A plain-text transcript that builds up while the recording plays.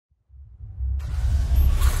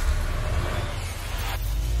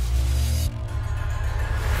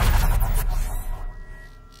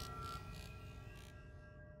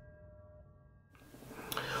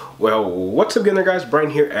Well, what's up again there guys,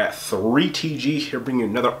 Brian here at 3TG, here bringing you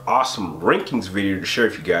another awesome rankings video to share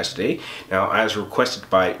with you guys today. Now, as requested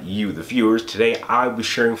by you, the viewers, today I'll be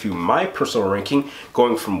sharing with you my personal ranking,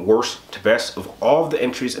 going from worst to best of all of the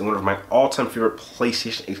entries in one of my all-time favorite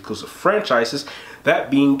PlayStation exclusive franchises,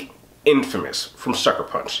 that being inFAMOUS from Sucker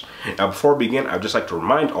Punch. Now, before we begin, I'd just like to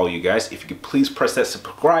remind all you guys, if you could please press that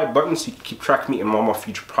subscribe button so you can keep track of me and all my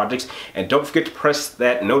future projects, and don't forget to press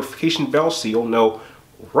that notification bell so you'll know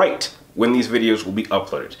right when these videos will be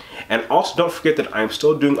uploaded. And also don't forget that I'm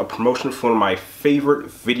still doing a promotion for one of my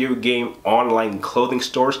favorite video game online clothing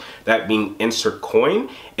stores, that being Insert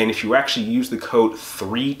Coin. And if you actually use the code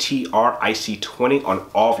 3TRIC20 on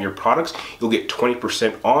all of your products, you'll get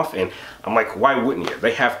 20% off. And I'm like, why wouldn't you?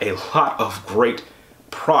 They have a lot of great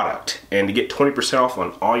product, and to get 20% off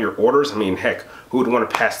on all your orders, I mean, heck, who would want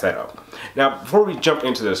to pass that up? Now, before we jump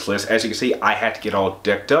into this list, as you can see, I had to get all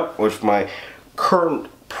decked up with my current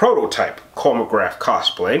prototype Cole McGrath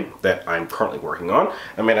cosplay that I'm currently working on.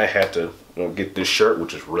 I mean, I had to get this shirt,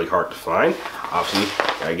 which is really hard to find. Obviously,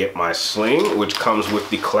 I get my sling, which comes with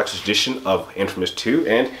the collector's edition of inFAMOUS 2.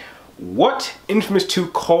 And what inFAMOUS 2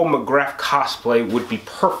 Cole McGrath cosplay would be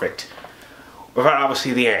perfect without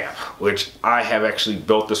obviously the amp, which I have actually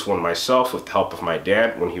built this one myself with the help of my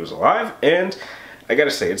dad when he was alive, and I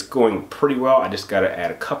gotta say, it's going pretty well. I just gotta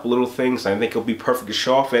add a couple little things, and I think it'll be perfect to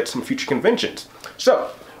show off at some future conventions.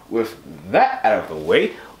 So, with that out of the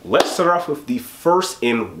way, let's start off with the first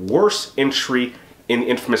and worst entry in the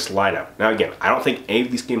inFAMOUS lineup. Now again, I don't think any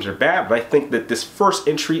of these games are bad, but I think that this first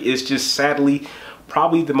entry is just sadly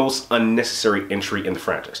probably the most unnecessary entry in the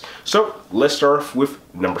franchise. So, let's start off with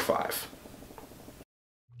number 5.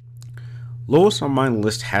 Lowest on my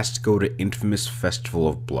list has to go to inFAMOUS Festival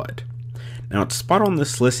of Blood. Now, its spot on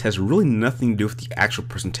this list has really nothing to do with the actual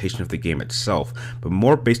presentation of the game itself, but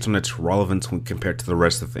more based on its relevance when compared to the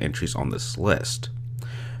rest of the entries on this list.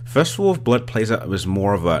 Festival of Blood plays out as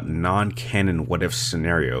more of a non-canon what-if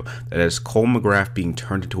scenario that has Cole McGrath being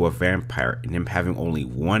turned into a vampire and him having only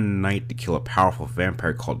one night to kill a powerful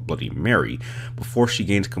vampire called Bloody Mary before she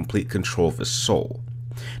gains complete control of his soul.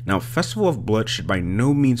 Now, Festival of Blood should by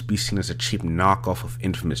no means be seen as a cheap knockoff of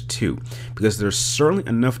inFAMOUS 2, because there's certainly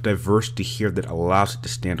enough diversity here that allows it to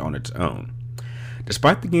stand on its own.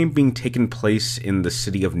 Despite the game being taken place in the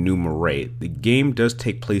city of New Moray, the game does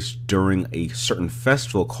take place during a certain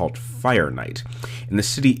festival called Fire Night, and the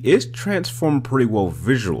city is transformed pretty well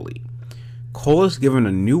visually. Cole is given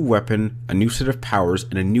a new weapon, a new set of powers,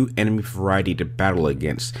 and a new enemy variety to battle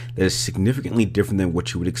against that is significantly different than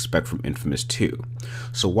what you would expect from inFAMOUS 2.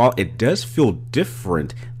 So while it does feel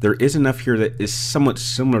different, there is enough here that is somewhat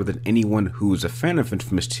similar that anyone who is a fan of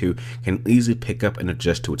inFAMOUS 2 can easily pick up and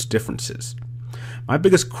adjust to its differences. My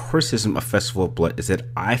biggest criticism of Festival of Blood is that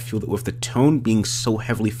I feel that with the tone being so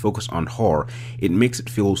heavily focused on horror, it makes it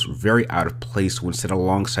feel very out of place when set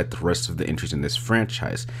alongside the rest of the entries in this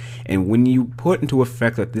franchise. And when you put into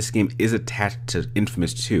effect that this game is attached to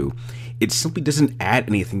inFAMOUS 2, it simply doesn't add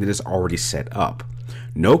anything that is already set up.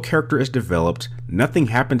 No character is developed, nothing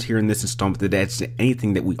happens here in this installment that adds to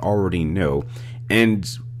anything that we already know, and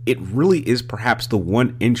it really is perhaps the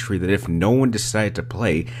one entry that if no one decided to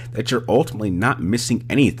play, that you're ultimately not missing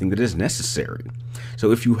anything that is necessary.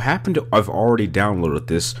 So if you happen to have already downloaded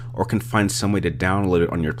this, or can find some way to download it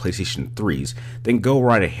on your PlayStation 3s, then go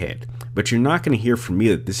right ahead. But you're not going to hear from me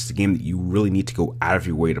that this is a game that you really need to go out of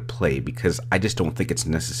your way to play, because I just don't think it's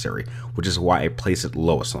necessary, which is why I place it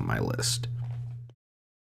lowest on my list.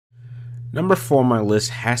 Number 4 on my list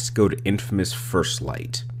has to go to inFAMOUS First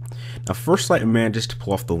Light. Now, First Light manages to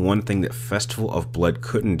pull off the one thing that Festival of Blood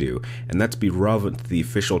couldn't do, and that's be relevant to the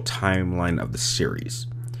official timeline of the series.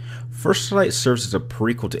 First Light serves as a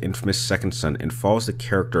prequel to inFAMOUS Second Son and follows the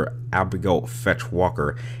character Abigail Fetch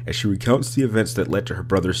Walker as she recounts the events that led to her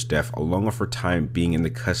brother's death along with her time being in the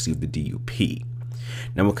custody of the DUP.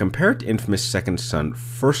 Now, when compared to inFAMOUS Second Son,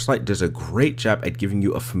 First Light does a great job at giving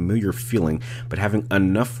you a familiar feeling, but having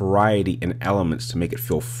enough variety and elements to make it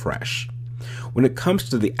feel fresh. When it comes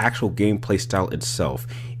to the actual gameplay style itself,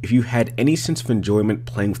 if you had any sense of enjoyment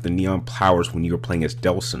playing with the neon powers when you were playing as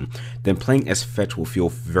Delson, then playing as Fetch will feel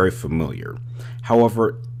very familiar.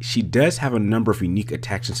 However, she does have a number of unique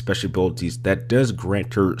attacks and special abilities that does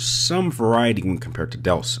grant her some variety when compared to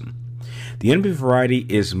Delson. The enemy variety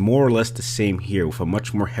is more or less the same here, with a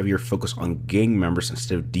much more heavier focus on gang members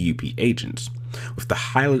instead of DUP agents, with the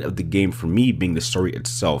highlight of the game for me being the story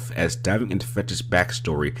itself, as diving into Fetch's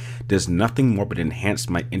backstory does nothing more but enhance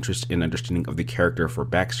my interest in understanding of the character of her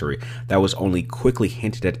backstory that was only quickly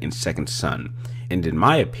hinted at in Second Son. And in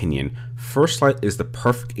my opinion, First Light is the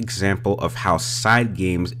perfect example of how side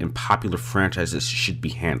games in popular franchises should be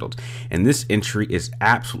handled, and this entry is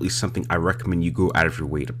absolutely something I recommend you go out of your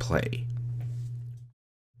way to play.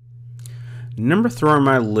 Number 3 on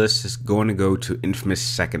my list is going to go to inFAMOUS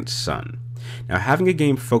Second Son. Now, having a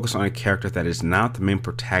game focus on a character that is not the main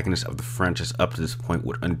protagonist of the franchise up to this point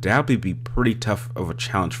would undoubtedly be pretty tough of a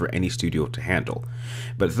challenge for any studio to handle.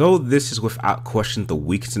 But though this is without question the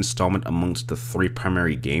weakest installment amongst the 3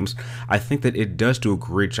 primary games, I think that it does do a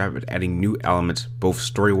great job at adding new elements both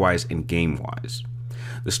story-wise and game-wise.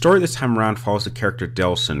 The story this time around follows the character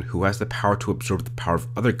Delson, who has the power to absorb the power of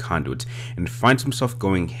other conduits, and finds himself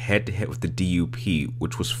going head-to-head with the DUP,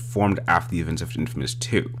 which was formed after the events of inFAMOUS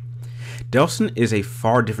 2. Delson is a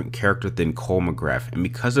far different character than Cole McGrath, and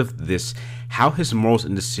because of this, how his morals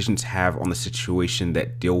and decisions have on the situation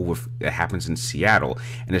that happens in Seattle,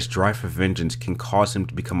 and his drive for vengeance can cause him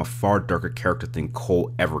to become a far darker character than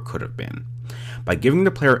Cole ever could have been. By giving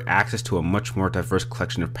the player access to a much more diverse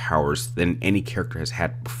collection of powers than any character has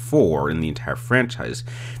had before in the entire franchise,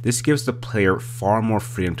 this gives the player far more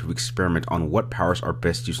freedom to experiment on what powers are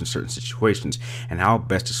best used in certain situations, and how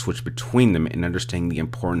best to switch between them, and understanding the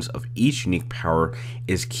importance of each unique power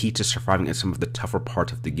is key to surviving in some of the tougher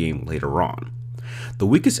parts of the game later on. The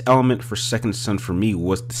weakest element for Second Son for me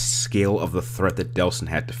was the scale of the threat that Delson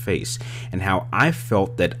had to face, and how I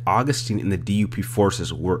felt that Augustine and the DUP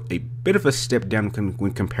forces were a bit of a step down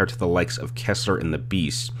when compared to the likes of Kessler and the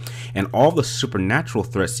Beast, and all the supernatural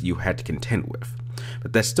threats that you had to contend with.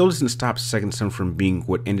 But that still doesn't stop Second Son from being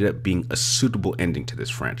what ended up being a suitable ending to this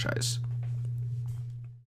franchise.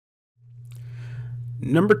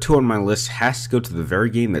 Number 2 on my list has to go to the very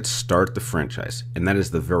game that started the franchise, and that is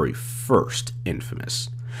the very first inFAMOUS.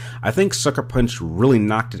 I think Sucker Punch really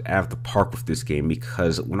knocked it out of the park with this game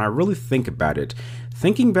because when I really think about it,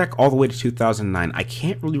 thinking back all the way to 2009, I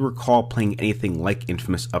can't really recall playing anything like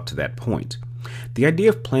inFAMOUS up to that point. The idea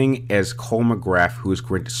of playing as Cole McGrath, who is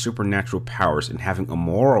granted supernatural powers, and having a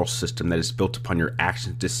moral system that is built upon your actions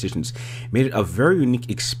and decisions made it a very unique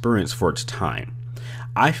experience for its time.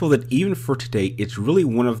 I feel that even for today, it's really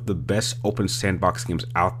one of the best open sandbox games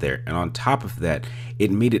out there, and on top of that,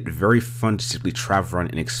 it made it very fun to simply travel around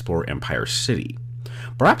and explore Empire City.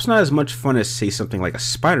 Perhaps not as much fun as, say, something like a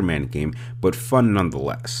Spider-Man game, but fun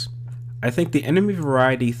nonetheless. I think the enemy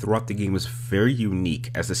variety throughout the game was very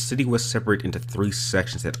unique, as the city was separated into 3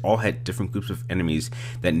 sections that all had different groups of enemies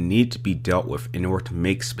that needed to be dealt with in order to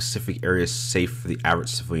make specific areas safe for the average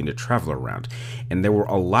civilian to travel around, and there were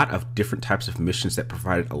a lot of different types of missions that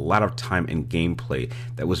provided a lot of time and gameplay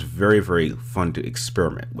that was very, very fun to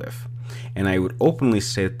experiment with. And I would openly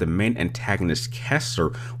say that the main antagonist,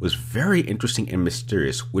 Kessler, was very interesting and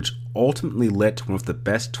mysterious, which ultimately led to one of the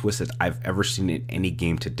best twists that I've ever seen in any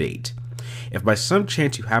game to date. If by some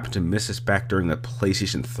chance you happen to miss this back during the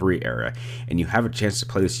PlayStation 3 era, and you have a chance to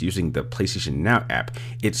play this using the PlayStation Now app,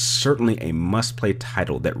 it's certainly a must-play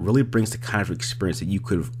title that really brings the kind of experience that you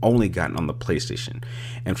could have only gotten on the PlayStation.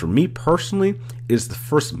 And for me personally, it is the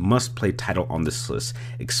first must-play title on this list,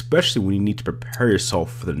 especially when you need to prepare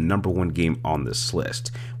yourself for the number 1 game on this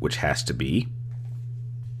list, which has to be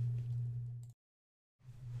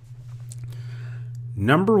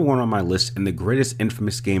Number 1 on my list, and the greatest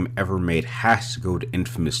inFAMOUS game ever made, has to go to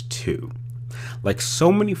inFAMOUS 2. Like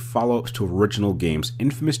so many follow-ups to original games,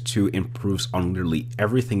 inFAMOUS 2 improves on literally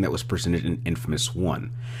everything that was presented in inFAMOUS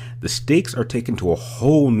 1. The stakes are taken to a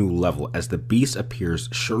whole new level as the Beast appears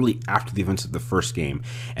shortly after the events of the first game,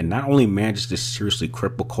 and not only manages to seriously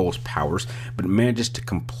cripple Cole's powers, but manages to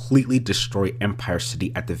completely destroy Empire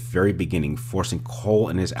City at the very beginning, forcing Cole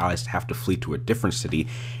and his allies to have to flee to a different city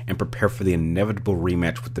and prepare for the inevitable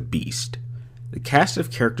rematch with the Beast. The cast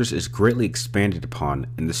of characters is greatly expanded upon,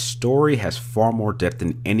 and the story has far more depth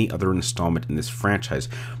than any other installment in this franchise,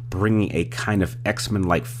 bringing a kind of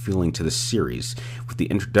X-Men-like feeling to the series, with the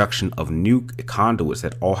introduction of new conduits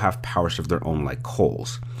that all have powers of their own like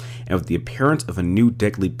Cole's. And with the appearance of a new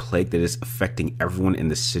deadly plague that is affecting everyone in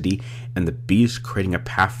the city, and the Beast creating a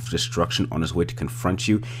path of destruction on his way to confront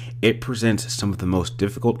you, it presents some of the most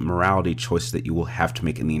difficult morality choices that you will have to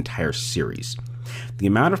make in the entire series. The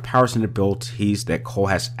amount of powers and abilities that Cole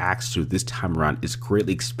has access to this time around is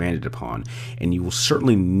greatly expanded upon, and you will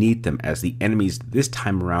certainly need them as the enemies this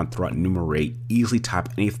time around throughout Numerai easily top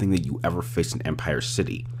anything that you ever faced in Empire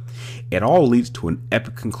City. It all leads to an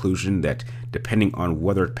epic conclusion that, depending on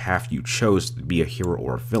whether path you chose to be a hero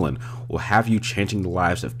or a villain, will have you changing the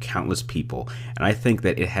lives of countless people, and I think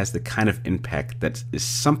that it has the kind of impact that is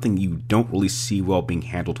something you don't really see well being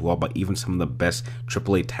handled well by even some of the best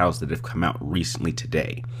AAA titles that have come out recently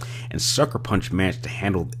today. And Sucker Punch managed to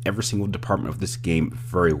handle every single department of this game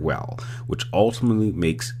very well, which ultimately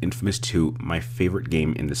makes Infamous 2 my favorite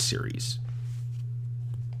game in the series.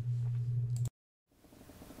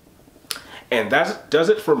 And that does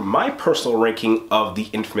it for my personal ranking of the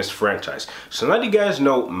Infamous franchise. So now that you guys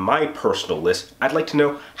know my personal list, I'd like to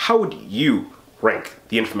know, how would you rank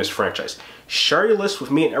the Infamous franchise? Share your list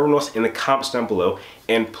with me and everyone else in the comments down below.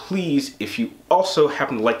 And please, if you also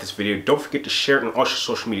happen to like this video, don't forget to share it on all your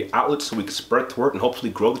social media outlets so we can spread the word and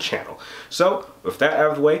hopefully grow the channel. So, with that out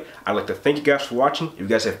of the way, I'd like to thank you guys for watching. If you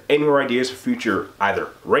guys have any more ideas for future either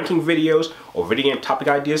ranking videos or video game topic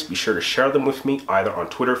ideas, be sure to share them with me either on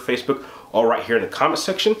Twitter, Facebook, or right here in the comment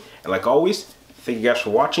section. And like always, thank you guys for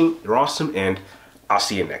watching. You're awesome, and I'll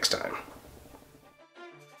see you next time.